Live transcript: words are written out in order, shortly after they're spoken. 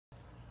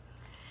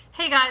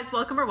Hey guys,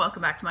 welcome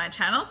back to my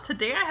channel.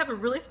 Today I have a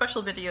really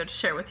special video to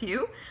share with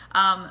you,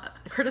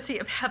 courtesy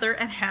of Heather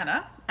and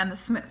Hannah and the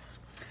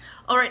Smiths.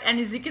 Alright, and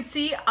as you can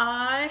see,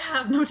 I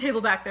have no table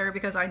back there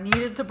because I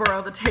needed to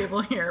borrow the table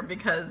here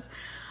because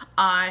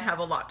I have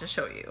a lot to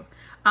show you.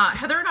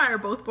 Heather and I are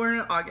both born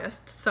in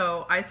August,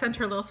 so I sent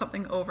her a little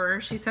something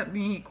over. She sent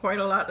me quite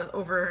a lot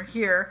over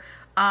here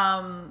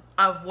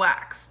of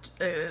wax.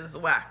 It is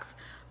wax.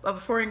 But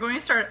before we go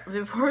any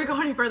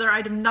further,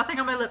 I have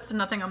nothing on my lips and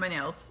nothing on my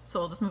nails, so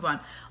we'll just move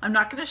on. I'm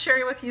not going to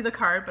share with you the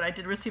card, but I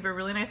did receive a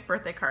really nice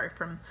birthday card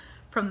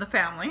from the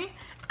family.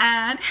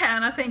 And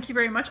Hannah, thank you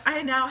very much.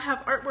 I now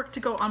have artwork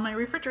to go on my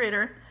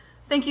refrigerator.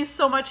 Thank you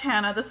so much,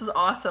 Hannah. This is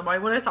awesome.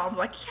 When I saw it, I was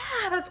like,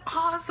 yeah, that's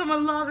awesome. I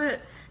love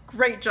it.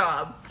 Great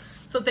job.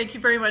 So thank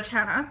you very much,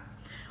 Hannah.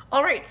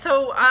 All right,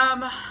 so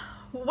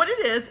what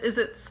it is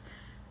it's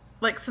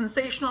like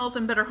sensationals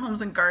and Better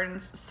Homes and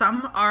Gardens.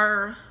 Some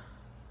are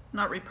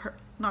not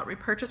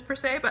repurchased per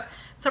se, but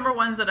some are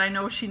ones that I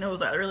know she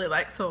knows I really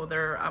like, so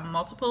they're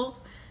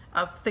multiples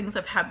of things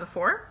I've had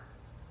before.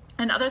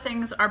 And other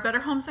things are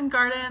Better Homes and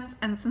Gardens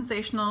and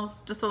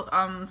sensationals, just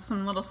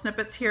some little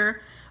snippets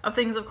here of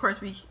things, of course,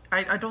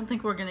 I don't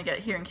think we're going to get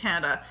here in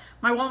Canada.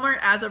 My Walmart,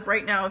 as of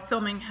right now,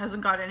 filming,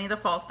 hasn't got any of the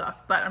fall stuff,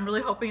 but I'm really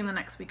hoping in the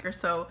next week or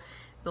so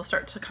they'll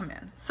start to come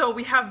in. So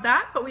we have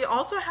that, but we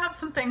also have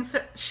some things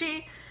that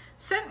she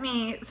sent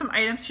me, some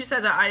items. She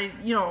said that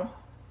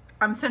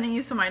I'm sending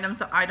you some items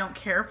that I don't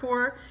care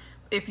for.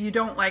 If you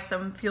don't like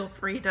them, feel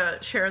free to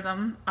share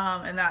them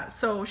and that.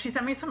 So she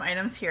sent me some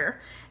items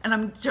here,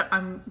 and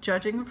I'm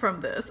judging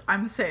from this.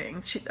 I'm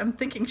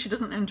thinking she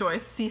doesn't enjoy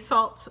sea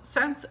salt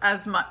scents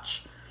as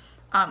much,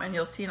 and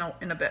you'll see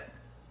in a bit.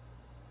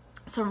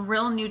 Some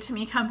real new to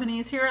me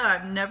companies here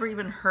that I've never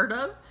even heard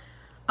of.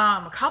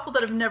 A couple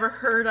that I've never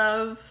heard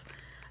of,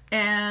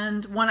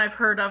 and one I've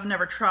heard of,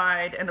 never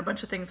tried, and a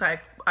bunch of things I've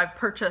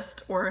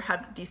purchased or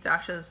had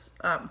destashes,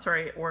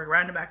 or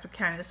random active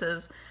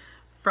canvases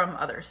from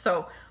others.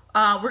 So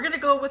we're gonna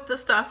go with the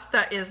stuff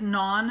that is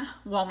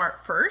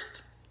non-Walmart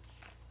first.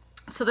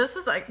 So this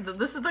is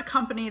the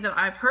company that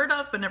I've heard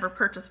of but never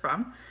purchased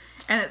from,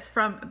 and it's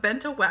from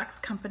Bento Wax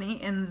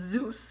Company in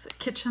Zeus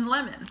Kitchen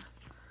Lemon.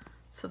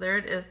 So there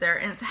it is there,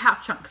 and it's a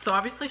half chunk. So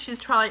obviously she's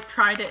tried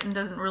it and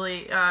doesn't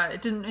really,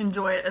 didn't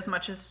enjoy it as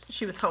much as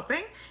she was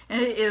hoping.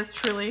 And it is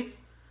truly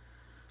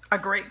a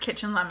great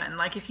kitchen lemon.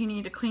 Like if you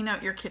need to clean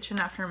out your kitchen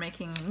after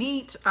making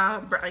meat,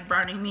 like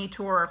browning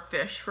meat or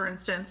fish, for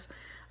instance,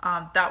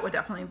 that would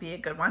definitely be a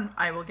good one.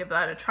 I will give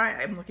that a try.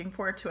 I'm looking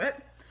forward to it.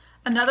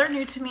 Another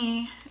new to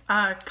me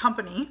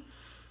company,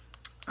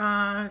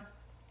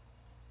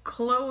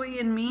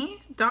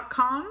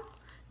 chloeandme.com.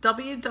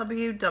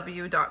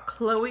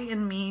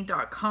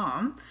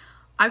 www.chloeandme.com.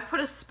 I've put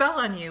a spell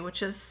on you,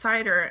 which is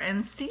cider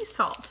and sea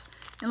salt,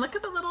 and look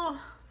at the little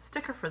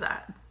sticker for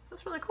that.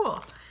 That's really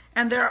cool.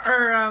 And there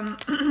are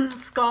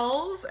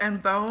skulls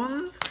and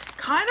bones.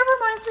 Kind of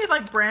reminds me of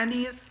like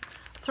Brandy's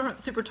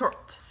super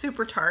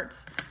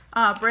tarts.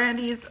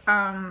 Brandy's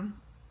her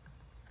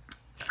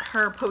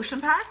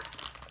potion packs,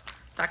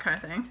 that kind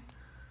of thing.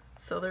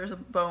 So there's a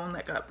bone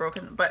that got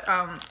broken, but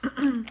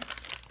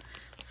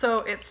so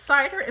it's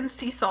cider and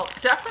sea salt.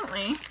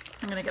 Definitely,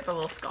 I'm gonna get the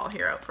little skull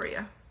here out for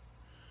you.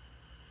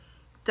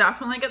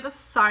 Definitely get the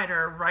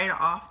cider right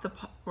off the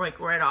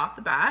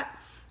bat,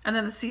 and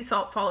then the sea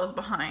salt follows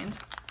behind.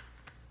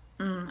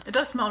 It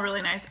does smell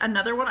really nice.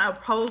 Another one I'll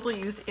probably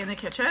use in the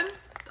kitchen.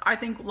 I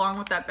think along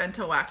with that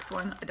bento wax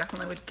one, I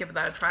definitely would give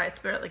that a try. It's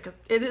very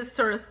it is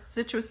sort of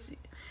citrus. It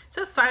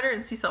says cider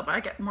and sea salt, but I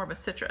get more of a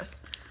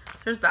citrus.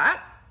 There's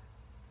that.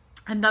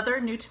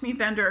 Another new to me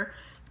vendor.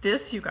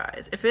 This, you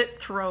guys, if it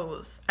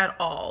throws at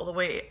all the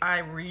way I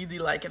really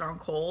like it on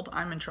cold,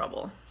 I'm in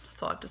trouble.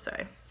 That's all I have to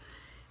say.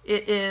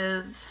 It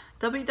is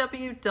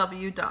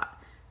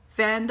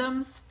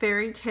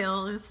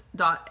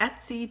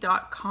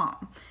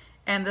www.fandomsfairytales.etsy.com.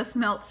 And this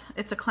melt,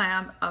 it's a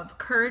clam of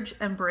courage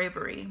and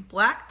bravery,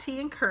 black tea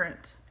and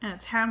currant, and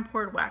it's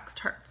hand-poured wax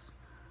tarts.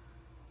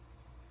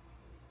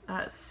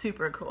 That's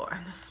super cool.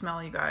 And the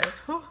smell, you guys.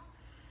 Whew.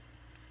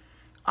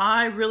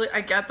 I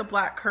get the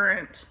black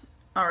currant.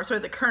 Or sorry,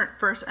 the currant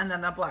first and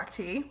then the black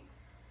tea.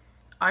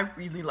 I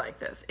really like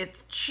this.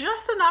 It's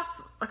just enough,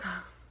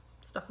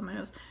 stuff on my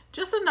nose,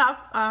 just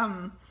enough,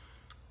 what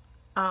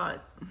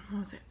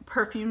was it,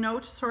 perfume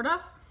note, sort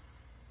of.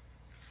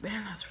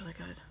 Man, that's really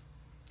good.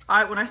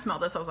 When I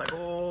smelled this, I was like,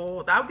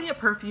 oh, that would be a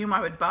perfume I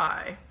would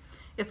buy.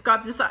 It's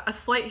got just a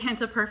slight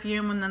hint of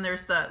perfume, and then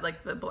there's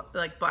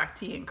the black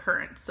tea and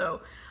currant.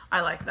 So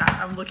I like that.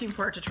 I'm looking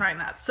forward to trying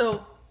that.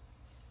 So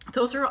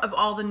those are of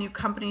all the new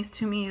companies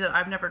to me that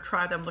I've never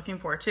tried that I'm looking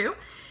forward to.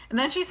 And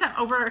then she sent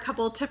over a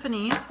couple of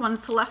Tiffany's, one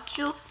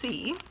Celestial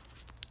Sea.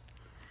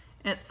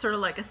 And it's sort of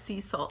like a sea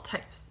salt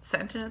type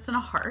scent, and it's in a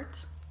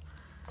heart.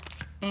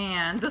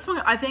 And this one,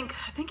 I think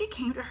it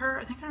came to her.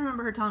 I think I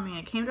remember her telling me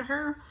it came to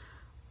her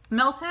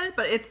melted,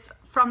 but it's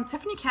from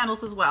Tiffany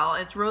Candles as well.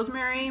 It's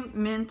rosemary,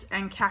 mint,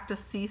 and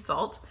cactus sea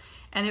salt.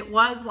 And it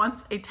was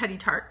once a teddy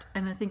tart,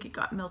 and I think it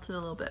got melted a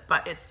little bit,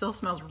 but it still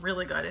smells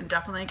really good, and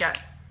definitely get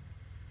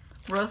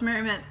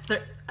Rosemary mint,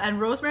 and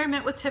rosemary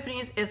mint with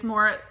Tiffany's is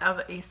more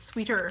of a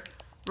sweeter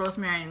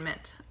rosemary and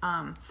mint.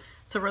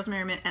 So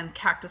rosemary mint and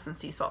cactus and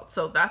sea salt.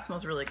 So that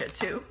smells really good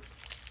too.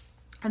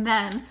 And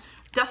then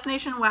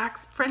Destination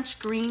Wax French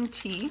Green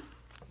Tea.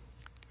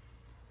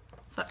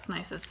 So that's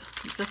nice. It's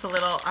just a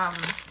little,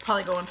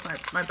 probably go into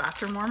my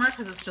bathroom warmer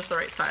because it's just the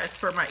right size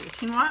for my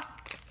 18 watt.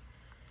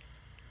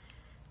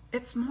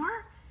 It's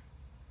more,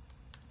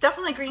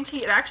 definitely green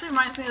tea. It actually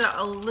reminds me of that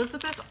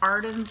Elizabeth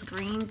Arden's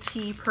green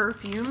tea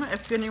perfume,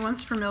 if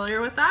anyone's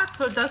familiar with that.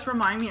 So it does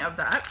remind me of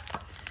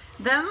that.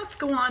 Then let's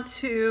go on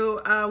to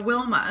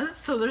Wilma's.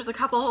 So there's a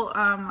couple,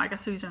 I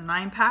guess these are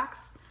 9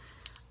 packs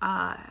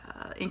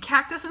in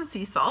cactus and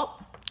sea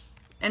salt.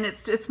 And it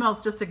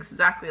smells just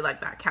exactly like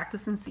that.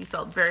 Cactus and sea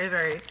salt, very,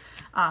 very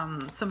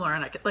similar.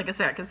 And like I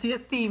said, I can see a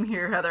theme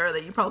here, Heather,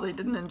 that you probably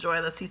didn't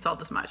enjoy the sea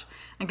salt as much.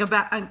 And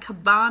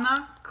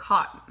Cabana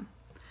Cotton,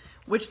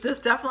 which this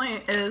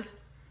definitely is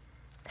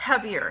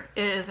heavier.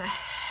 It is a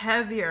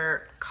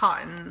heavier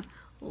cotton,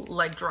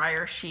 like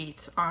drier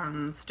sheet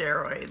on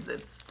steroids.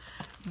 It's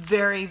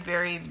very,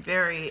 very,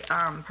 very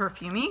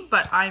perfumey,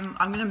 but I'm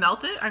gonna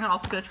melt it. I'm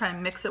also gonna try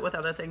and mix it with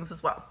other things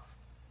as well.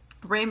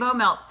 Rainbow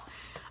Melts.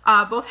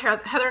 Both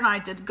Heather and I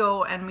did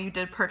go and we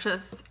did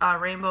purchase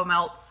Rainbow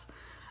Melts,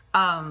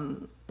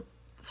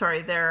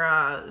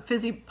 their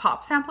Fizzy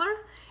Pop sampler,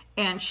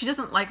 and she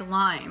doesn't like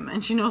lime,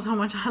 and she knows how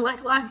much I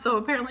like lime, so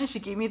apparently she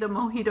gave me the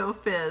Mojito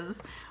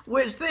Fizz,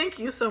 which, thank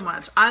you so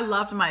much. I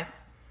loved I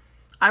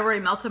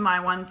already melted my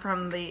one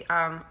from the,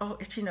 oh,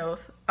 itchy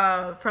nose,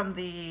 from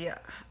the,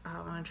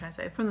 what am I trying to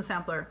say, from the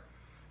sampler.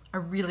 I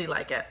really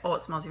like it. Oh,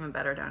 it smells even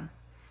better down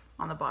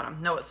on the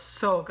bottom. No, it's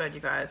so good, you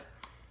guys.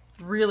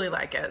 Really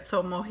like it.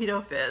 So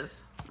Mojito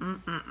Fizz.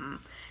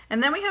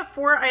 And then we have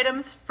 4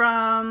 items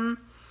from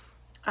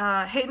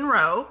Hayden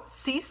Rowe.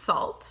 Sea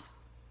Salt.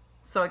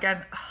 So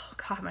again, oh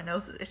god, my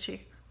nose is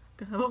itchy.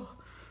 Oh.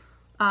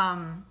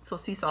 So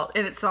sea salt,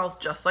 and it smells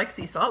just like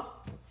sea salt.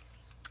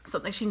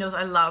 Something she knows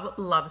I love,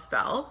 Love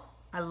Spell.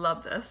 I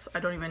love this. I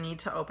don't even need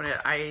to open it.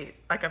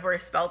 I've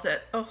already spelt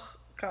it. Oh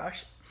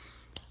gosh.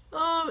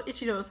 Oh,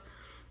 itchy nose.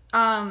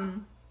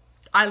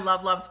 I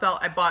love Love Spell.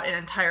 I bought an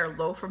entire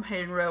loaf from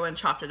Hayden Rowe and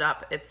chopped it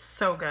up. It's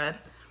so good.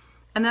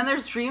 And then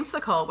there's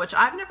Dreamsicle, which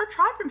I've never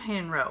tried from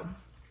Hayden Rowe.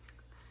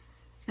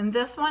 And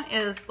this one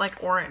is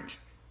like orange.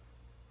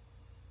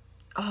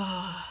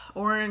 Oh,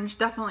 orange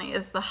definitely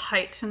is the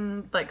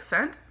heightened like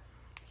scent.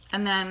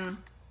 And then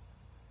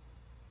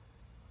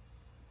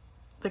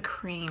the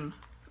cream.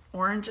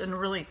 Orange and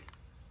really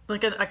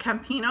like a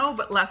Campino,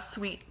 but less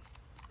sweet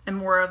and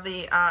more of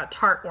the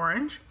tart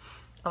orange.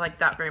 I like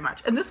that very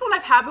much. And this one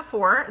I've had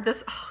before.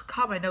 This, oh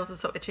god, my nose is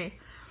so itchy.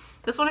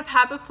 This one I've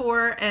had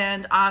before,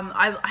 and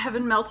I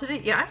haven't melted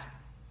it yet.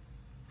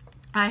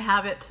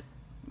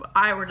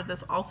 I ordered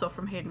this also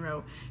from Hayden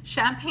Rowe.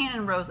 Champagne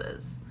and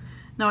Roses.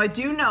 Now I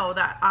do know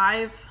that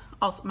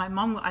my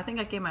mom, I think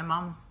I gave my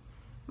mom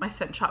my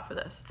scent shot for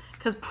this.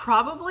 Because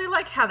probably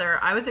like Heather,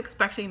 I was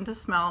expecting to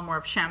smell more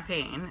of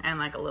champagne and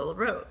like a little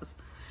rose.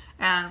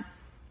 And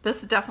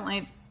this is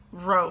definitely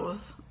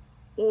rose.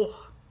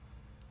 Oh.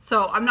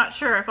 So I'm not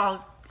sure if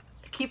I'll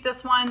keep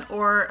this one,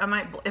 or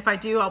if I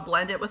do, I'll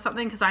blend it with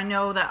something, because I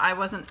know that I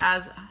wasn't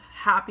as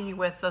happy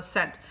with the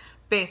scent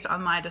based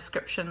on my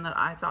description that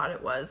I thought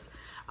it was.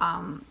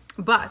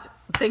 But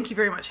thank you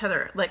very much,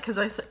 Heather. Like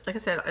I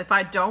said, if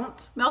I don't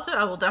melt it,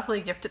 I will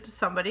definitely gift it to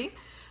somebody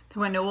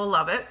who I know will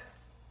love it.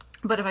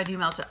 But if I do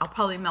melt it, I'll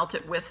probably melt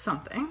it with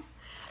something.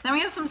 Then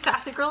we have some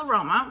Sassy Girl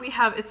Aroma. We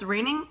have It's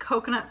Raining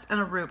Coconuts and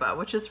Aruba,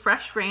 which is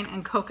fresh rain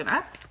and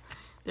coconuts.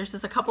 There's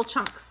just a couple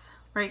chunks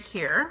right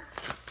here.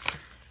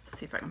 Let's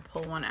see if I can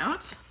pull one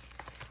out.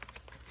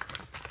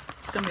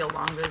 It's gonna be a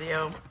long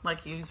video,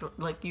 like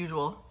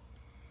usual.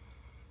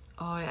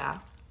 Oh yeah.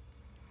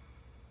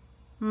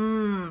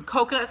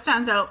 Coconut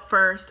stands out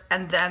first,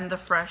 and then the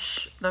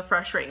fresh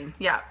rain.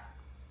 Yeah.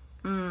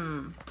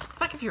 It's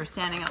like if you were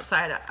standing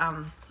outside,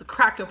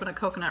 cracked open a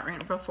coconut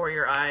right before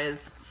your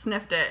eyes,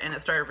 sniffed it, and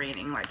it started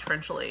raining like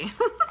torrentially.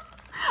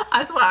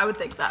 That's what I would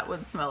think that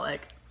would smell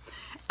like.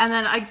 And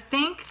then I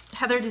think,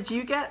 Heather, did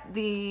you get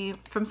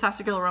from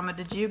Sassy Girl Aroma,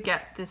 did you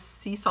get this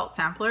sea salt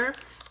sampler?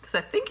 Because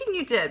I'm thinking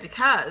you did,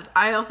 because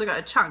I also got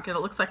a chunk, and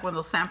it looks like one of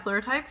those sampler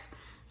types.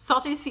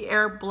 Salty Sea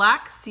Air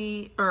Black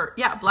Sea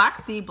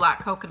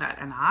Black Coconut,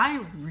 and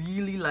I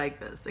really like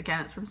this.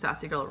 Again, it's from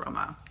Sassy Girl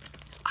Aroma.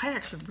 I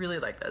actually really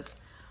like this.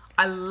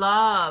 I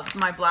love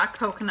my black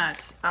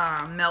coconut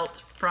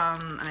melt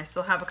from, and I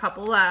still have a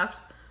couple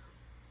left,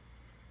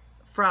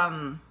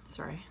 from,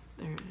 sorry,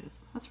 there it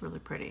is. That's really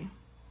pretty.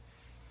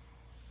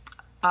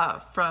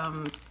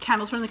 From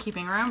Candles from the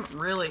Keeping Room.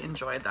 Really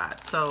enjoyed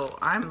that. So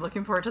I'm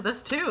looking forward to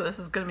this too. This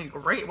is going to be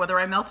great, whether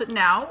I melt it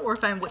now or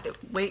if I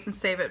wait and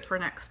save it for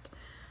next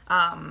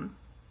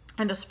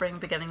end of spring,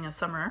 beginning of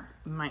summer.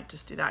 Might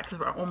just do that because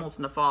we're almost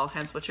in the fall,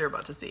 hence what you're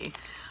about to see.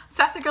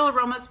 Sassy Girl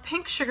Aroma's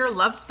Pink Sugar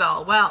Love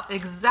Spell. Well,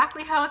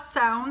 exactly how it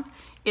sounds.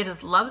 It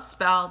is Love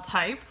Spell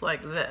type,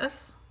 like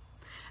this,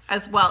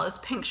 as well as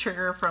Pink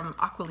Sugar from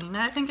Aquilina,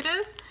 I think it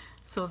is.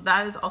 So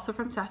that is also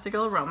from Sassy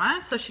Girl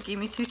Aroma. So she gave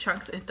me 2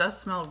 chunks. It does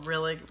smell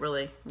really,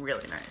 really,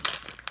 really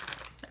nice.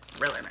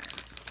 Really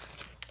nice.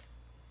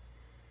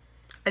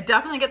 I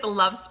definitely get the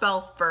love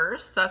spell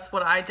first. That's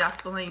what I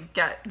definitely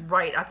get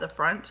right at the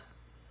front.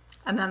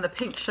 And then the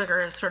pink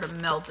sugar sort of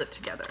melds it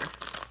together.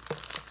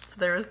 So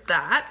there's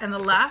that. And the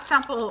last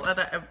sample,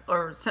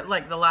 or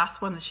like the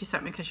last one that she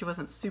sent me because she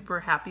wasn't super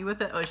happy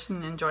with it, or she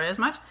didn't enjoy it as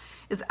much,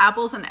 is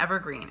Apples and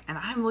Evergreen. And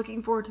I'm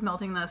looking forward to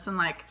melting this in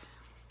like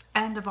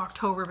end of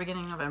October,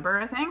 beginning of November,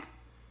 I think.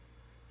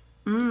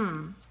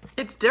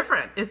 It's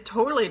different. It's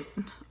totally,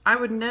 I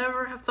would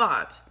never have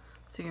thought,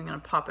 so I'm gonna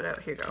pop it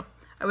out, here you go.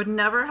 I would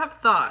never have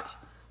thought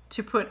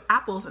to put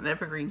apples and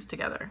evergreens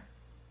together.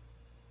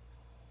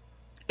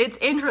 It's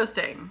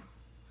interesting.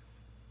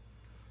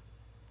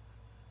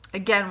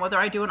 Again, whether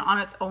I do it on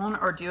its own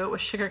or do it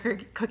with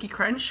Sugar Cookie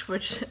Crunch,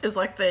 which is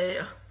like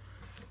the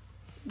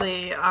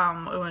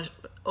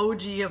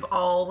OG of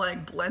all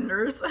like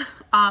blenders.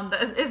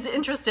 It's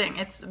interesting.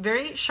 It's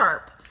very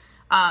sharp.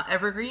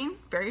 Evergreen,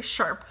 very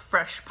sharp,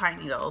 fresh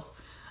pine needles,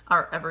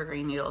 or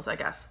evergreen needles, I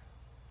guess.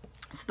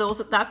 So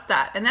that's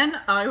that. And then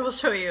I will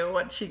show you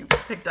what she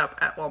picked up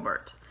at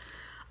Walmart.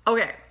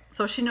 Okay,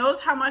 so she knows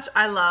how much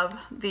I love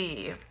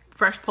the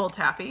fresh pulled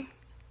taffy.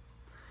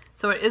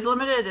 So it is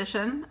limited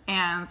edition,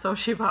 and so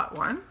she bought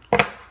 1,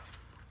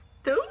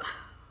 2,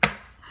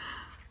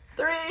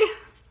 3,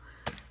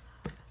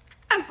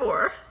 and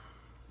 4.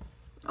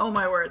 Oh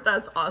my word,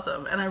 that's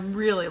awesome. And I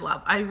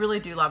really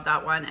do love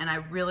that one, and I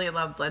really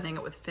love blending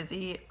it with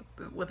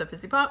a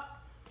fizzy pop.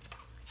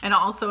 And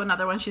also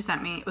another one she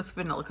sent me was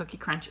Vanilla Cookie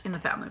Crunch in the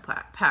family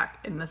pack,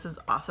 and this is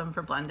awesome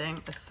for blending.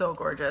 It's so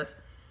gorgeous.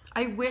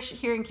 I wish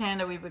here in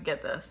Canada we would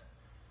get this.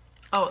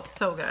 Oh, it's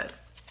so good.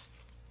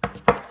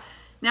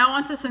 Now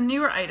on to some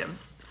newer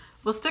items.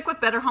 We'll stick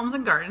with Better Homes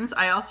and Gardens.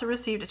 I also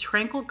received a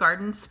Tranquil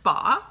Garden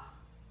Spa.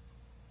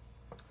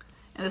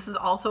 And this is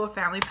also a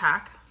family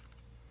pack.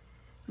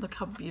 Look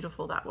how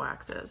beautiful that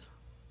wax is.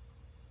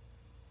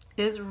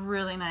 It is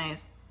really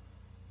nice.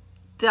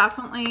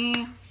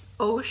 Definitely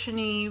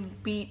oceany,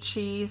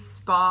 beachy,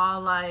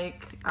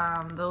 spa-like,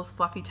 those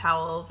fluffy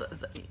towels.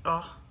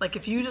 Oh, like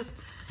if you just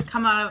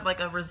come out of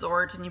like a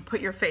resort and you put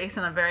your face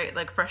in a very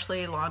like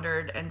freshly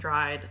laundered and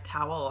dried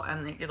towel,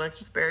 and you like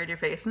just buried your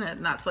face in it,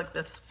 and that's like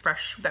this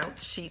fresh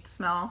bounce sheet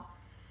smell.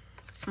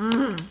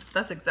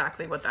 That's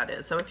exactly what that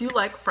is. So if you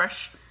like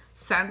fresh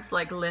scents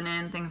like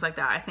linen, things like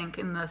that, I think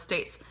in the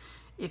States,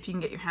 if you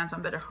can get your hands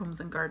on Better Homes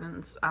and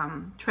Gardens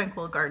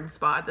Tranquil Garden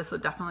Spa, this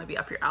would definitely be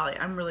up your alley.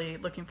 I'm really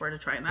looking forward to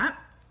trying that.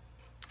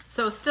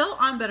 So still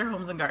on Better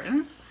Homes and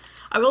Gardens,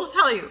 I will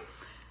tell you,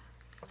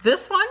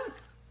 this one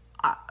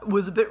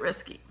was a bit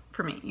risky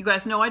for me. You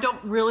guys know I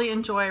don't really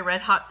enjoy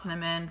red hot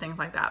cinnamon, things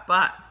like that,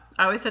 but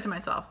I always said to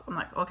myself, I'm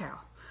like, okay,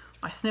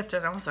 I sniffed it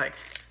and I was like,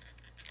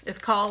 it's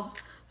called,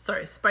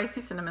 sorry, Spicy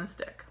Cinnamon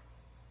Stick.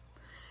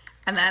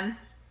 And then,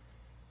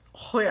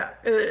 oh yeah,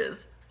 it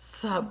is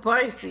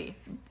spicy,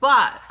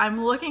 but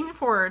I'm looking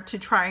forward to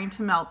trying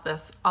to melt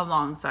this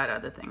alongside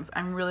other things.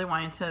 I'm really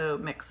wanting to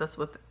mix this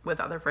with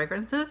other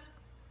fragrances,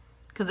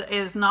 because it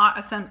is not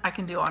a scent I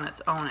can do on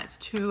its own. It's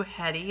too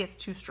heady, it's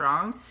too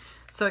strong.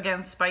 So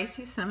again,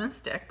 Spicy Cinnamon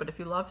Stick, but if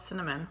you love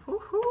cinnamon,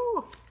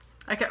 woohoo,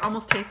 I can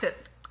almost taste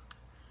it.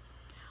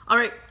 All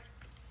right,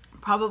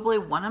 probably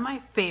one of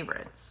my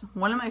favorites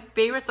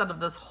out of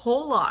this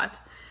whole lot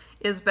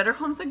is Better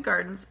Homes and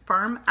Gardens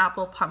Farm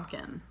Apple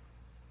Pumpkin.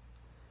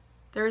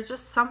 There's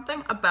just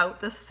something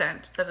about this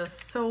scent that is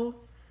so,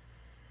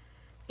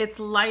 it's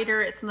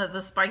lighter,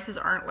 the spices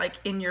aren't like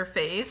in your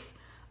face,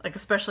 like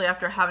especially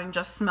after having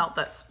just smelt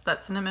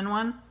that cinnamon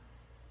one.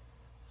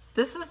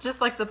 This is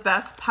just like the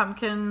best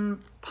pumpkin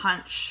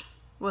punch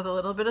with a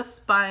little bit of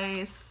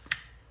spice.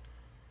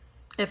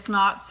 It's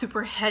not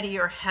super heady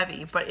or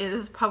heavy, but it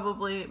is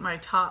probably my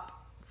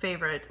top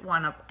favorite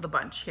one of the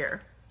bunch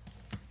here.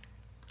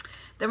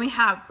 Then we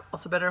have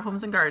also Better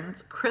Homes and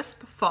Gardens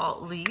Crisp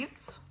Fall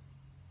Leaves.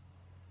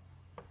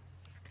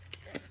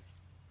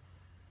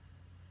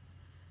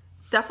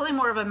 Definitely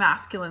more of a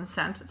masculine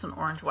scent. It's an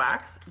orange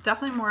wax.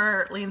 Definitely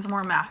leans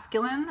more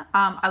masculine.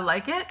 I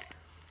like it.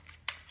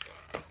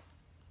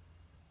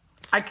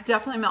 I could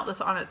definitely melt this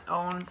on its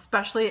own,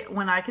 especially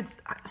when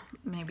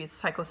maybe it's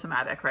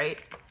psychosomatic, right?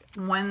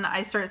 When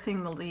I start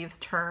seeing the leaves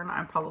turn,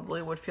 I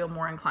probably would feel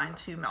more inclined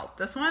to melt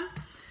this one.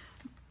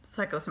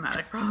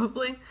 Psychosomatic,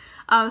 probably.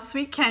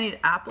 Sweet Candied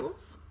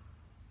Apples.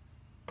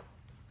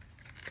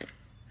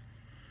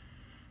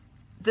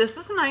 This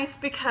is nice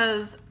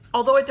because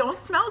although I don't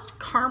smell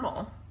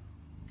caramel,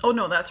 oh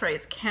no, that's right,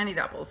 it's candied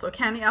apples. So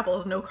candied apple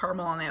has no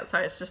caramel on the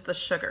outside, it's just the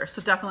sugar.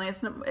 So definitely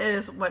it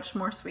is much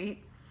more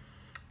sweet.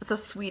 It's a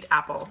sweet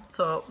apple,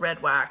 so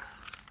red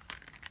wax.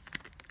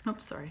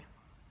 Oops, sorry.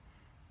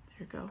 There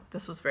you go.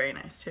 This was very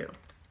nice too.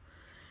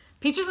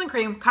 Peaches and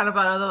Cream, kind of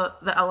out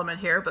of the element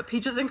here, but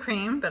Peaches and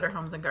Cream, Better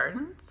Homes and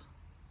Gardens.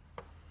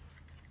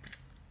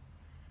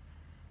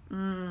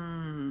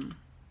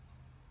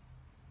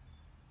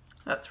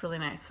 That's really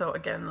nice. So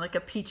again, like a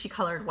peachy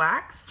colored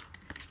wax.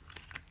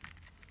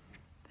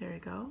 There you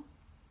go.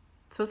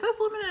 So it says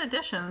limited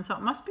edition, so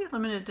it must be a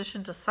limited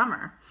edition to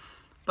summer.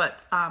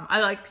 But I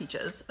like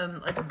peaches,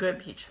 and like a good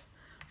peach.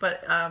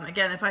 But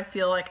again, if I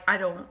feel like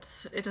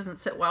it doesn't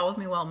sit well with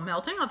me while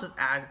melting, I'll just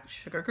add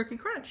sugar cookie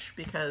crunch,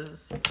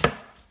 because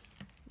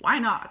why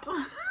not?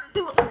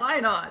 Why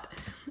not?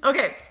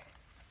 Okay.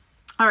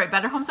 All right,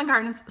 Better Homes and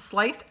Gardens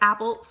sliced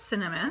apple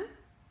cinnamon.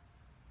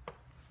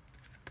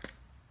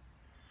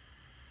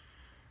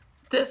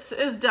 This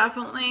is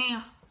definitely,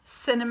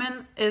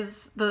 cinnamon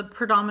is the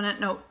predominant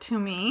note to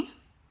me.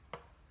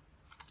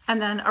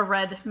 And then a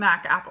red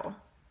mac apple.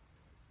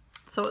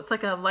 So it's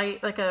like a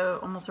light, like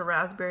almost a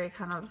raspberry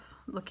kind of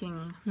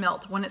looking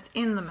melt when it's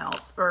in the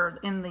melt, or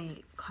in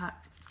the clamshell,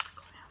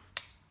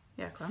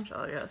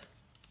 I guess.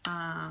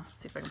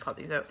 See if I can pop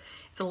these out.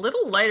 It's a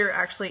little lighter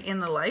actually in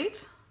the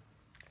light.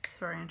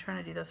 Sorry, I'm trying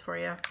to do this for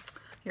you.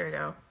 Here we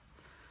go.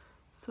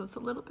 So it's a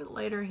little bit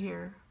lighter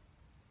here,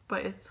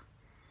 but it's,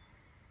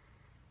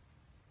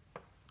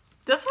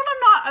 this one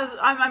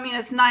I mean,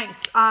 it's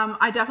nice.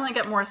 I definitely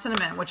get more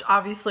cinnamon, which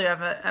obviously,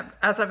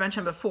 as I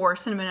mentioned before,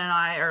 cinnamon and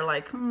I are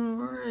like, you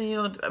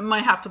know,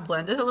 might have to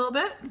blend it a little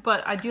bit,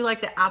 but I do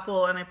like the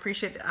apple, and I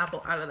appreciate the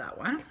apple out of that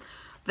one.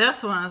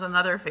 This one is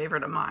another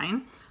favorite of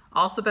mine.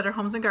 Also Better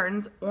Homes and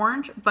Gardens,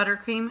 orange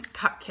buttercream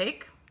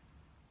cupcake.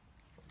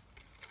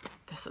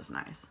 This is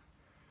nice.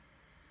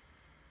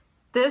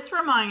 This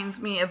reminds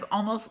me of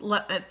almost,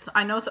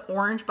 I know it's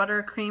orange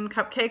buttercream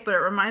cupcake, but it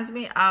reminds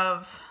me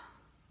of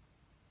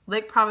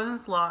Lake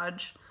Providence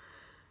Lodge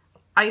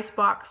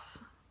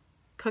icebox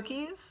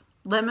cookies,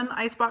 lemon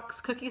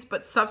icebox cookies,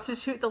 but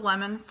substitute the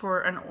lemon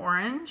for an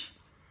orange.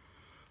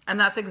 And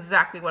that's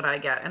exactly what I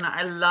get. And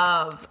I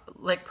love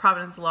Lake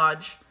Providence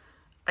Lodge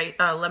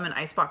lemon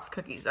icebox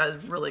cookies. That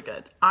is really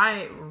good.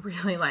 I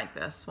really like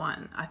this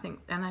one. I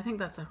think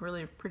that's a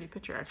really pretty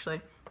picture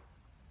actually.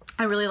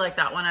 I really like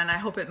that one, and I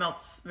hope it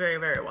melts very,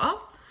 very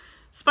well.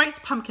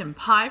 Spiced pumpkin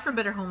pie for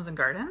Better Homes and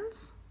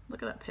Gardens.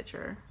 Look at that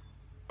picture.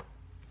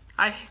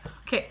 I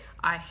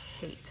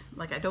hate,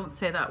 like, I don't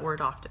say that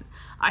word often.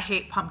 I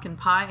hate pumpkin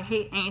pie. I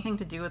hate anything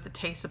to do with the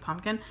taste of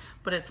pumpkin,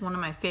 but it's one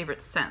of my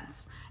favorite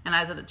scents. And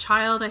as a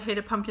child, I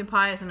hated pumpkin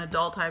pie. As an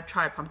adult, I've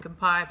tried pumpkin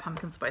pie,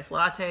 pumpkin spice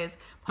lattes,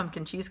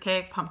 pumpkin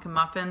cheesecake, pumpkin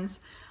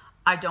muffins.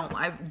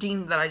 I've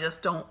deemed that I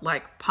just don't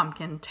like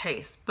pumpkin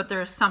taste, but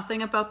there's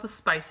something about the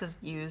spices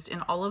used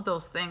in all of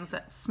those things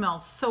that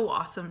smells so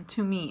awesome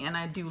to me, and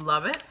I do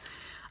love it.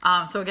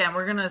 So again,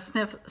 we're gonna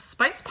sniff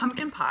spiced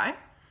pumpkin pie.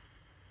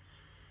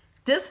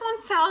 This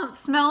one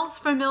smells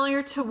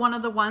familiar to one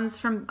of the ones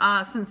from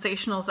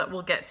Sensationals that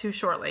we'll get to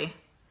shortly.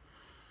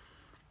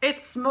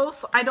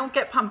 I don't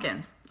get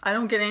pumpkin. I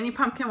don't get any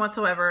pumpkin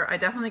whatsoever. I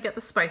definitely get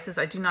the spices.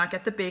 I do not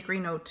get the bakery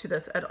note to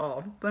this at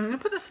all. But I'm gonna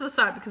put this to the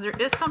side because there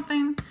is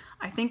something,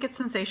 I think it's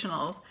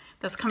Sensationals,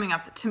 that's coming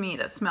up to me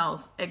that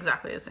smells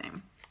exactly the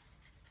same.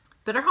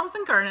 Better Homes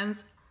and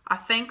Gardens, A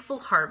Thankful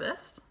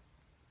Harvest.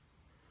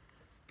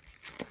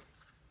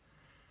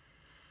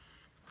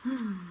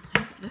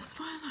 Is it this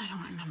one? I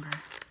don't remember.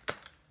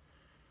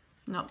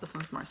 No, this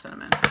one's more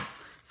cinnamon.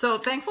 So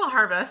Thankful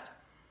Harvest,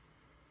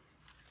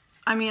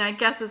 I mean, I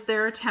guess it's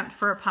their attempt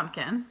for a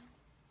pumpkin.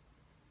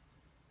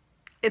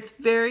 It's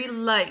very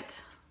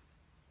light.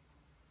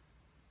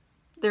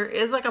 There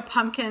is like a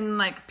pumpkin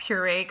like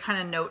puree kind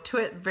of note to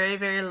it, very,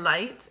 very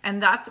light.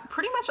 And that's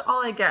pretty much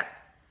all I get.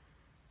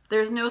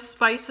 There's no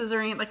spices or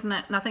anything, like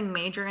nothing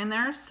major in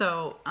there.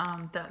 So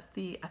that's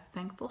the A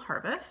Thankful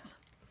Harvest.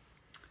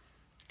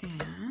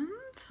 And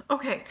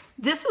okay,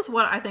 this is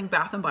what I think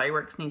Bath & Body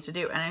Works needs to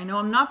do. And I know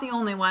I'm not the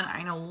only one.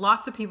 I know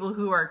lots of people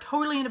who are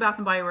totally into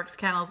Bath & Body Works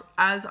candles,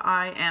 as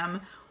I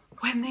am,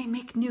 when they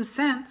make new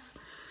scents.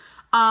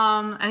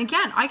 And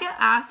again, I get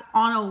asked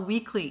on a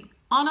weekly,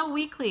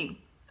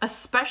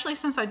 especially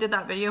since I did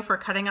that video for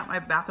cutting up my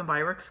Bath &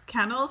 Body Works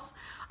candles.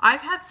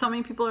 I've had so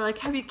many people are like,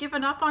 have you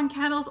given up on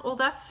candles? Oh,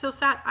 that's so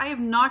sad. I have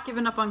not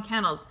given up on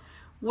candles.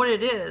 What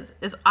it is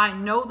I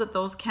know that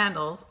those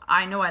candles,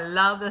 I know I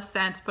love the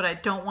scent, but I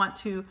don't want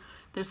to,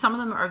 there's some of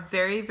them are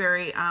very,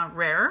 very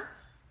rare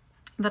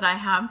that I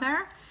have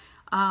there.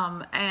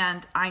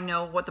 And I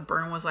know what the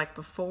burn was like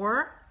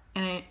before.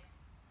 And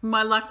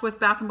my luck with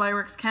Bath & Body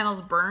Works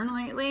candles burn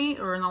lately,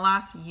 or in the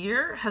last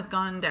year, has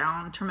gone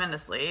down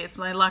tremendously.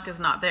 My luck is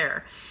not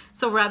there.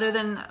 So rather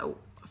than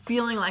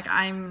feeling like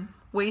I'm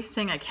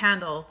wasting a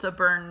candle to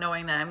burn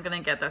knowing that I'm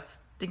gonna get that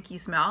stinky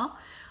smell,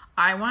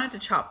 I wanted to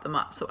chop them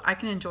up so I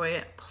can enjoy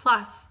it.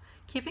 Plus,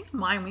 keeping in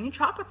mind, when you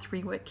chop a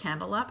 3-wick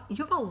candle up, you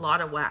have a lot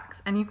of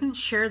wax and you can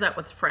share that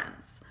with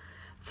friends.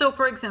 So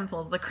for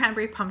example, the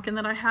cranberry pumpkin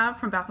that I have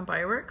from Bath &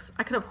 Body Works,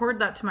 I could have hoarded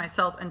that to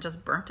myself and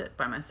just burnt it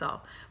by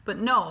myself. But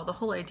no, the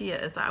whole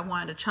idea is that I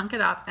wanted to chunk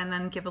it up and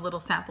then give a little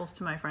samples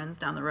to my friends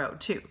down the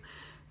road too.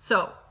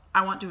 So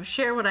I want to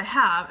share what I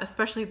have,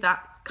 especially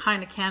that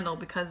kind of candle,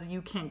 because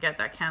you can't get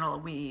that candle.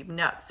 We've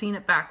not seen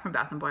it back from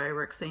Bath & Body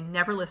Works. They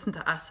never listen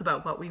to us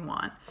about what we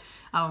want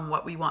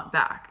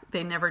back.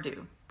 They never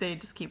do. They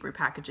just keep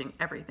repackaging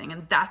everything.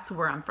 And that's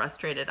where I'm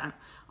frustrated.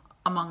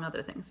 Among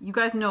other things. You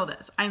guys know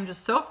this. I'm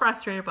just so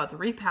frustrated about the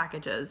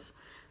repackages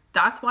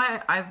that's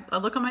why I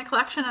look at my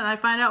collection and I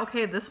find out,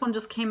 okay, this one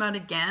just came out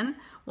again.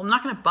 Well, I'm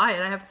not going to buy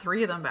it. I have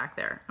 3 of them back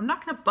there. I'm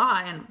not going to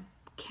buy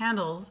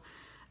candles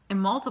in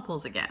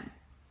multiples again.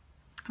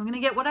 I'm going to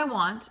get what I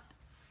want,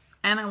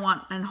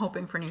 and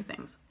hoping for new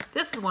things.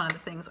 This is one of the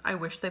things I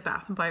wish that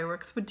Bath & Body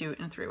Works would do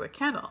in a 3-wick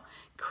candle.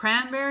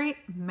 Cranberry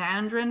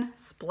Mandarin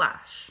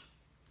Splash.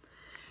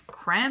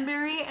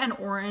 Cranberry and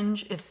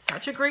orange is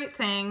such a great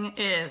thing.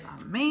 It is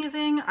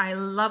amazing. I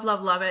love,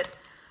 love, love it.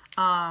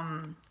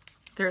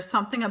 There's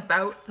something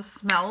about the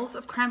smells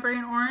of cranberry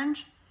and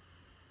orange.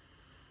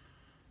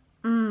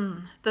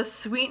 The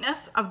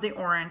sweetness of the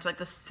orange, like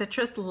the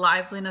citrus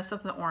liveliness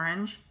of the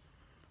orange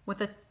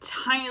with a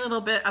tiny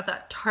little bit of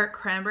that tart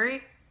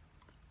cranberry.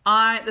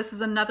 This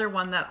is another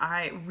one that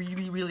I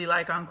really, really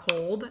like on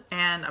cold,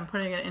 and I'm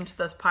putting it into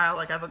this pile.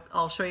 Like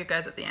I'll show you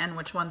guys at the end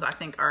which ones I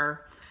think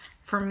are,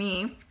 for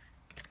me,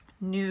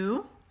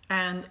 new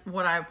and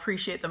what I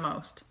appreciate the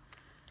most.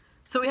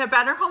 So we have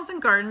Better Homes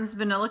and Gardens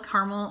Vanilla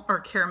Caramel or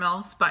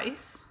Caramel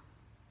Spice.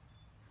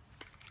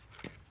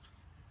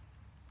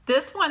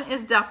 This one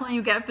is definitely,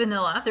 you get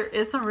vanilla. There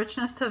is some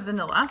richness to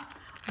vanilla,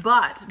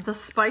 but the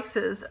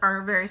spices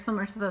are very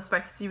similar to the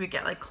spices you would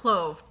get, like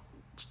clove,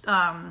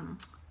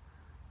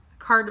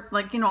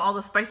 like, you know, all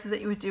the spices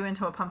that you would do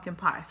into a pumpkin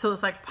pie. So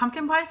it's like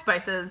pumpkin pie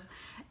spices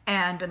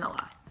and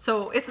vanilla.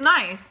 So it's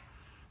nice,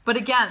 but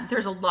again,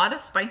 there's a lot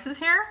of spices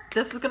here.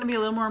 This is going to be a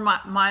little more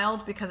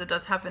mild because it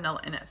does have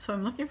vanilla in it. So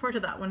I'm looking forward to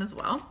that one as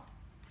well.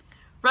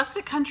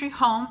 Rustic Country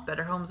Home,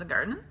 Better Homes and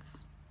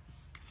Gardens.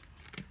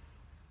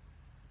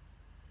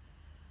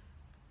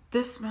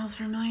 This smells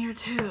familiar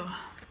too.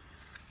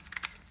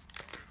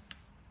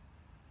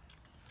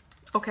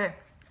 Okay,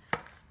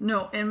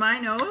 no, in my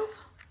nose,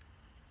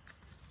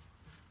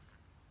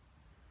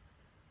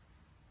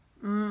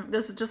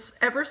 this is just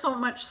ever so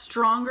much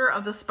stronger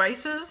of the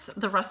spices,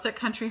 the Rustic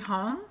Country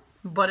Home,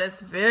 but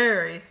it's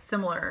very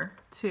similar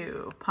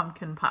to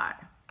pumpkin pie.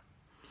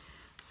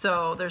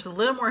 So there's a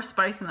little more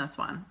spice in this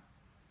one.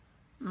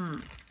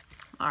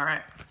 All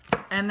right.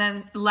 And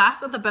then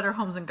last of the Better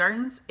Homes and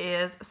Gardens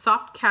is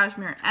Soft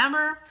Cashmere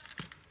Amber.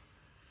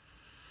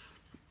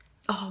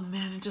 Oh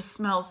man, it just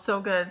smells so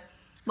good.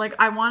 Like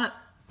I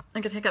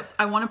get hiccups.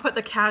 I want to put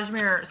the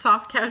cashmere,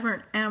 soft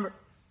cashmere amber,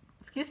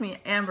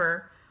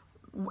 amber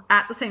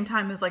at the same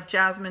time as like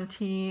jasmine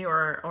tea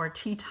or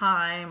tea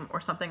time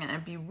or something, and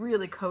it'd be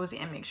really cozy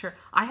and make sure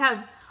I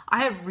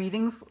have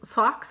reading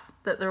socks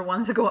that they're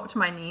ones that go up to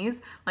my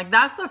knees. Like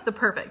that's like the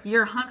perfect.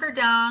 You're hunkered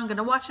down,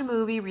 gonna watch a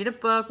movie, read a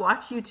book,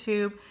 watch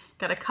YouTube.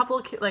 Got a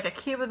couple, like a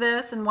cube of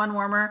this and one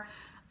warmer.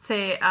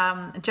 Say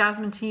a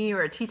jasmine tea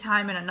or a tea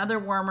time and another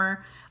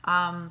warmer.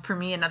 For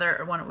me,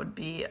 another one would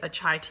be a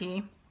chai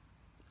tea.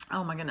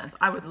 Oh my goodness,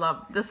 I would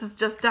love. This is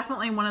just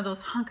definitely one of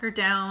those hunker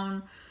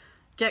down,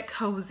 get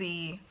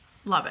cozy.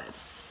 Love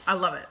it. I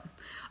love it.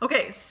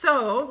 Okay,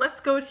 so let's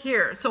go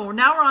here. So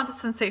now we're on to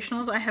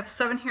sensationals. I have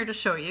 7 here to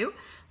show you.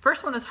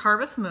 First one is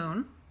Harvest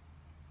Moon.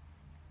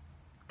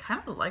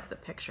 Kind of like the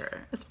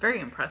picture. It's very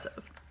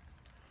impressive.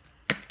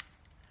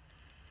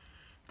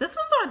 This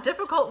one's a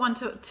difficult one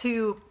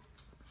to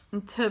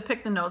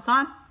pick the notes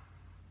on.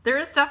 There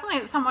is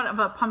definitely somewhat of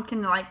a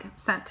pumpkin-like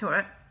scent to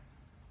it.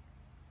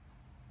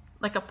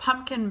 Like a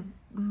pumpkin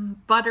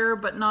butter,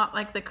 but not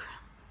like the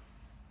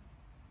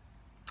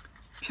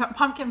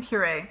pumpkin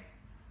puree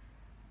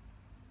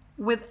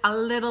with a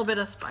little bit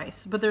of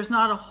spice, but there's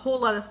not a whole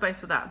lot of spice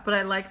with that. But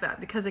I like that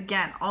because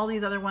again, all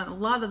these other ones, a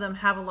lot of them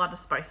have a lot of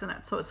spice in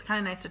it. So it's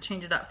kind of nice to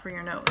change it up for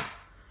your nose.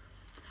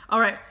 All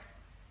right.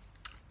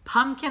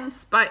 Pumpkin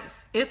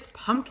spice. It's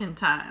pumpkin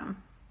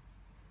time.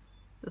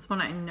 This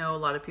one I know a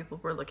lot of people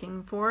were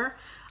looking for.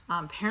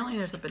 Apparently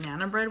there's a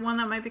banana bread one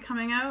that might be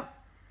coming out.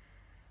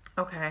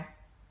 Okay.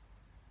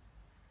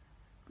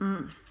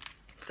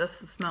 This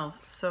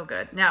smells so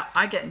good. Now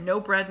I get no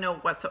bread, no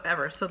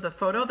whatsoever. So the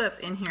photo that's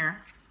in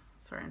here,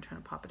 sorry, I'm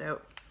trying to pop it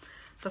out.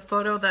 The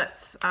photo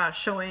that's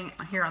showing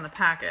here on the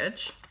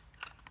package,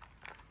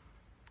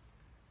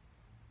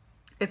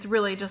 it's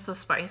really just the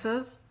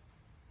spices.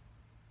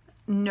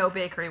 No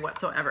bakery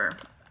whatsoever.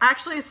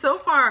 Actually, so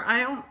far,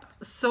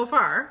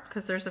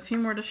 because there's a few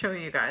more to show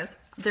you guys.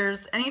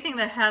 There's anything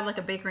that had like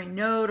a bakery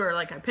note or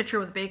like a picture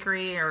with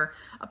bakery or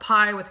a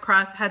pie with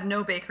crust had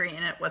no bakery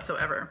in it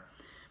whatsoever.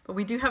 But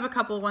we do have a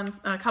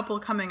couple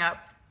coming up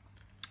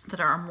that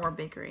are more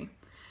bakery.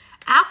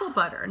 Apple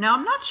butter. Now,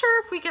 I'm not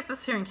sure if we get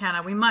this here in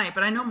Canada. We might,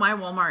 but I know my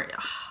Walmart,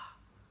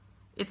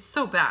 it's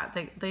so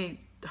bad. They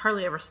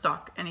hardly ever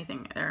stock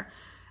anything there.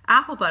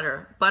 Apple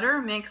butter.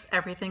 Butter makes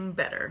everything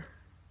better.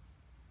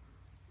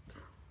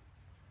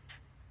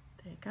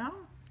 There you go.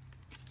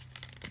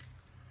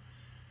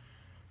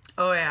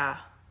 Oh yeah,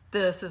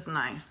 this is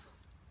nice.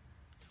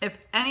 If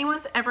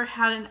anyone's ever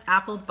had an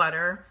apple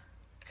butter,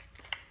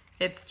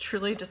 it's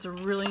truly just a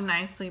really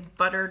nicely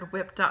buttered,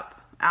 whipped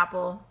up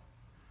apple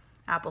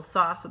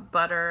sauce with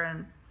butter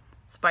and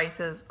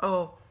spices.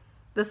 Oh,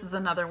 this is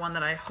another one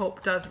that I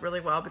hope does really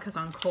well because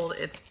on cold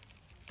it's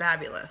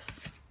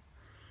fabulous.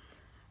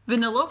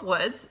 Vanilla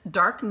Woods,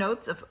 dark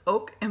notes of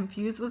oak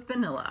infused with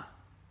vanilla.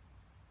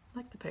 I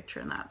like the picture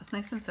in that. It's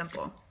nice and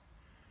simple.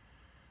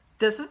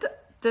 This is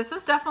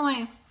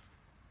definitely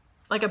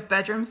like a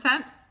bedroom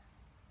scent.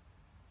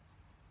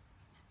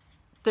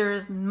 There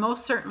is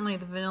most certainly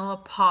the vanilla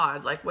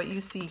pod, like what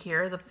you see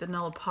here, the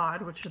vanilla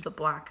pod, which is the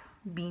black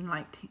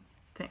bean-like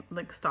thing,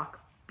 like stalk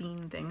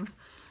bean things.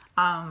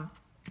 But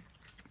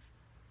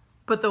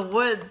the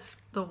woods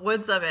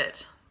of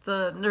it,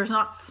 there's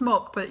not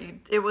smoke, but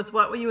it was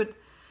what you would,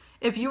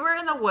 if you were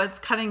in the woods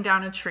cutting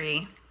down a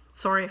tree,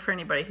 sorry for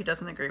anybody who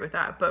doesn't agree with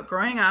that, but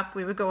growing up,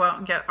 we would go out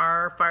and get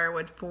our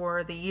firewood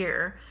for the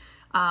year,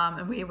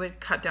 and we would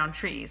cut down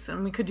trees,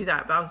 and we could do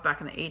that, but that was back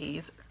in the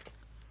 80s.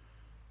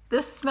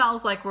 This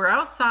smells like we're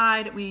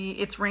outside,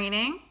 it's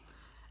raining.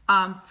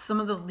 Some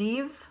of the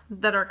leaves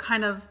that are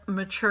kind of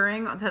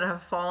maturing that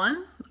have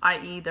fallen,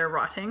 i.e. they're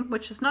rotting,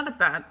 which is not a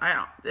bad,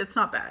 it's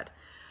not bad.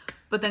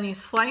 But then you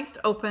sliced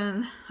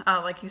open,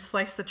 like you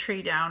sliced the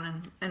tree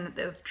down and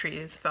the tree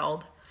is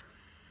felled.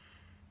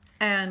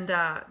 And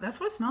that's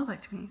what it smells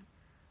like to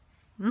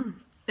me.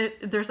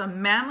 There's a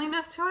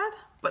manliness to it,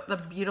 but the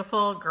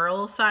beautiful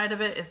girl side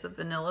of it is the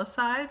vanilla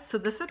side. So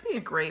this would be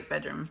a great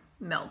bedroom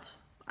melt,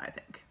 I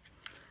think.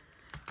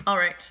 All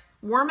right,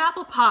 warm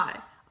apple pie.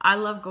 I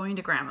love going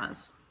to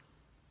grandma's.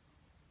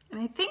 And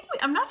I think,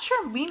 I'm not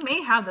sure, we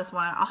may have this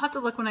one. I'll have to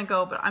look when I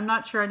go, but I'm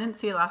not sure. I didn't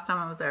see it last time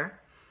I was there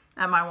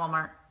at my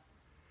Walmart.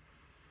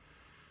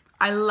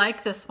 I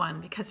like this one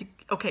because,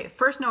 okay,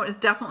 first note is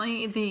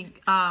definitely the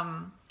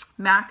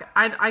Mac.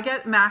 I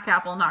get Mac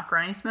apple, not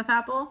Granny Smith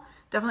apple.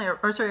 Definitely,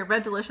 or sorry,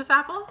 Red Delicious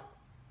apple.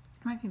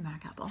 It might be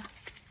Mac apple.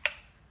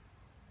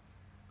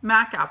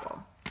 Mac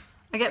apple.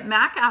 I get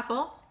Mac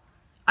apple.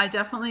 I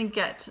definitely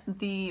get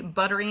the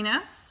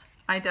butteriness.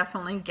 I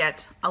definitely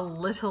get a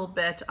little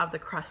bit of the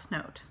crust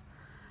note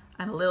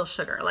and a little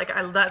sugar. Like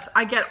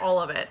I get all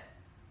of it.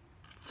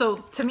 So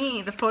to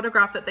me, the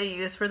photograph that they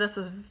used for this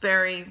was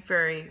very,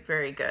 very,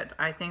 very good.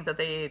 I think that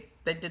they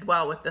did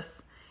well with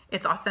this.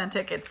 It's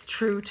authentic. It's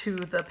true to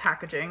the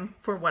packaging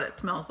for what it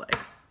smells like.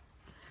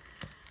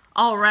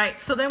 All right,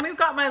 so then we've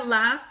got my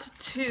last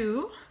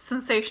two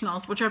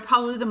sensationals, which are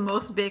probably the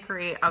most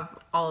bakery of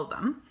all of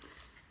them,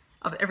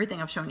 of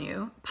everything I've shown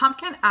you.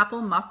 Pumpkin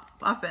apple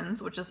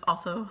muffins, which is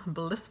also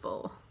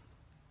blissful.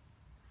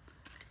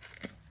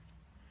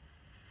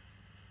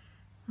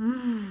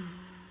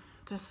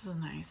 This is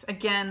nice.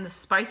 Again, the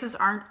spices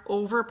aren't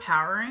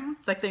overpowering,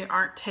 like they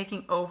aren't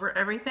taking over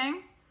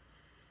everything.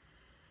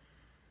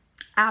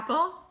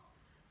 Apple,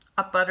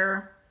 a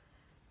butter,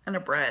 and a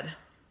bread.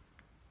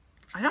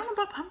 I don't know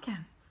about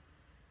pumpkin.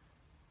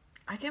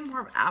 I get more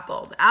of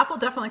apple. The apple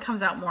definitely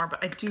comes out more,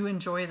 but I do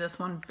enjoy this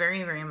one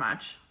very, very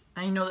much.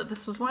 I know that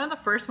this was one of the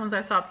first ones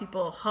I saw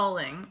people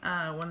hulling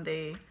when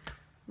they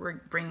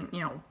were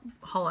bringing,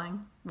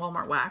 hulling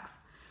Walmart wax.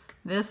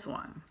 This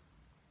one.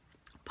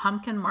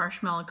 Pumpkin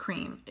marshmallow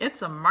cream.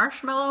 It's a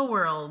marshmallow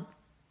world.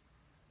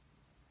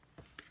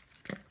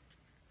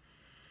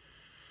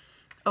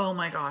 Oh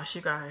my gosh,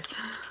 you guys.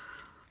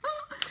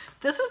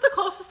 This is the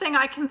closest thing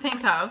I can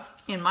think of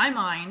in my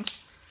mind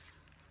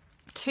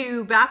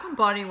to Bath &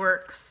 Body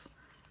Works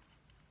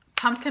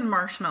pumpkin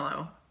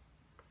marshmallow.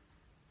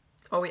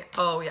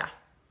 Oh yeah,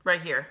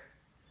 right here.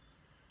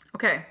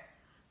 Okay,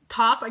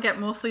 top I get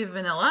mostly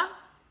vanilla,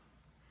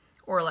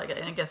 or like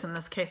I guess in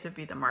this case it'd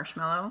be the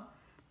marshmallow.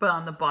 But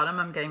on the bottom,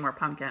 I'm getting more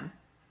pumpkin.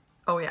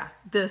 Oh yeah,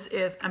 this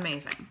is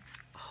amazing.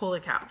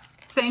 Holy cow.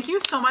 Thank you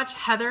so much,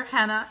 Heather,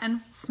 Hannah,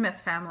 and Smith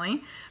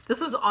family.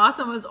 This was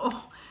awesome. It was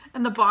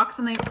in the box,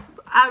 and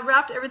I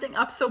wrapped everything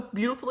up so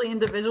beautifully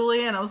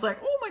individually, and I was like,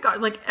 oh my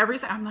God, like every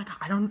second, I'm like,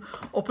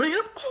 opening it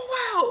up,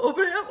 oh wow,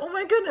 opening it up, oh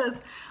my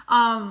goodness.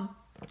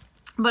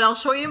 But I'll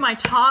show you my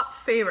top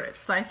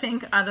favorites. I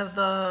think out of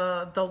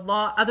the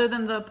lot, other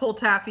than the pull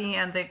taffy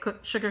and the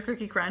sugar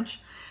cookie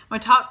crunch, my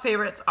top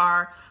favorites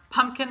are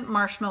pumpkin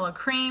marshmallow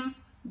cream.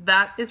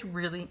 That is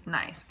really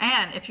nice.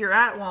 And if you're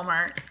at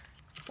Walmart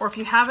or if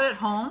you have it at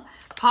home,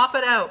 pop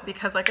it out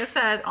because like I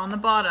said, on the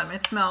bottom,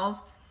 it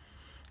smells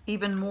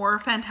even more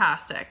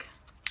fantastic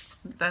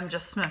than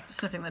just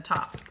sniffing the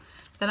top.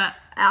 Then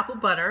apple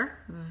butter,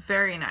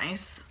 very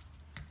nice.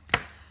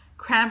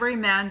 Cranberry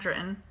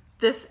mandarin.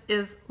 This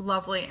is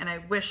lovely, and I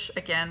wish,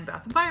 again,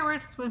 Bath & Body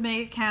Works would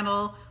make a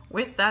candle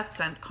with that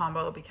scent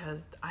combo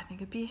because I think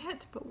it'd be a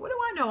hit. But what do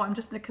I know? I'm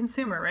just a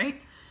consumer, right?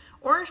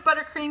 Orange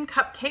buttercream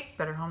cupcake,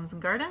 Better Homes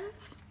and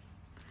Gardens.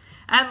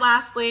 And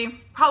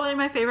lastly, probably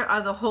my favorite out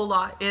of the whole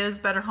lot is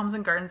Better Homes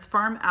and Gardens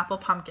Farm Apple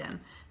Pumpkin.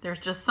 There's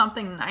just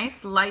something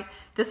nice, light.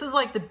 This is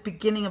like the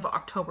beginning of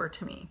October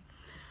to me.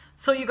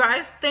 So you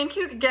guys, thank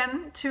you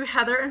again to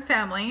Heather and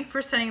family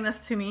for sending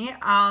this to me.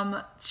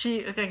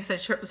 She, like I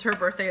said, it was her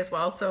birthday as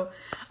well, so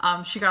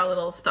she got a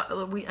little stuff.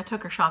 I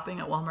took her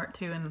shopping at Walmart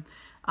too,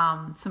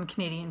 and some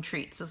Canadian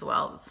treats as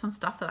well. Some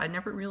stuff that I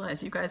never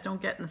realized you guys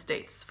don't get in the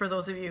States, for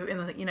those of you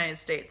in the United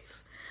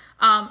States.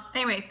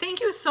 Anyway, thank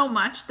you so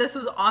much. This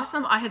was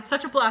awesome. I had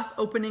such a blast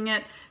opening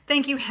it.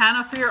 Thank you,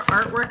 Hannah, for your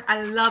artwork.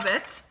 I love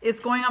it. It's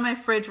going on my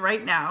fridge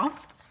right now.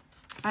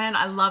 And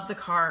I love the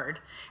card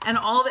and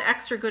all the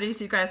extra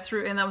goodies you guys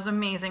threw in. That was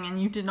amazing,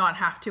 and you did not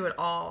have to at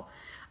all.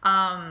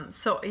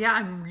 So yeah,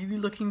 I'm really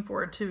looking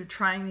forward to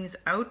trying these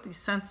out. These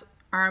scents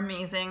are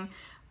amazing.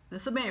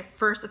 This is my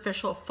first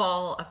official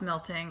fall of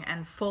melting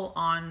and full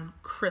on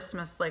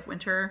Christmas, like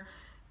winter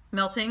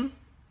melting.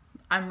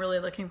 I'm really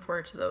looking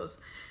forward to those.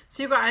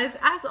 So you guys,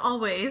 as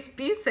always,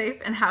 be safe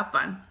and have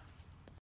fun.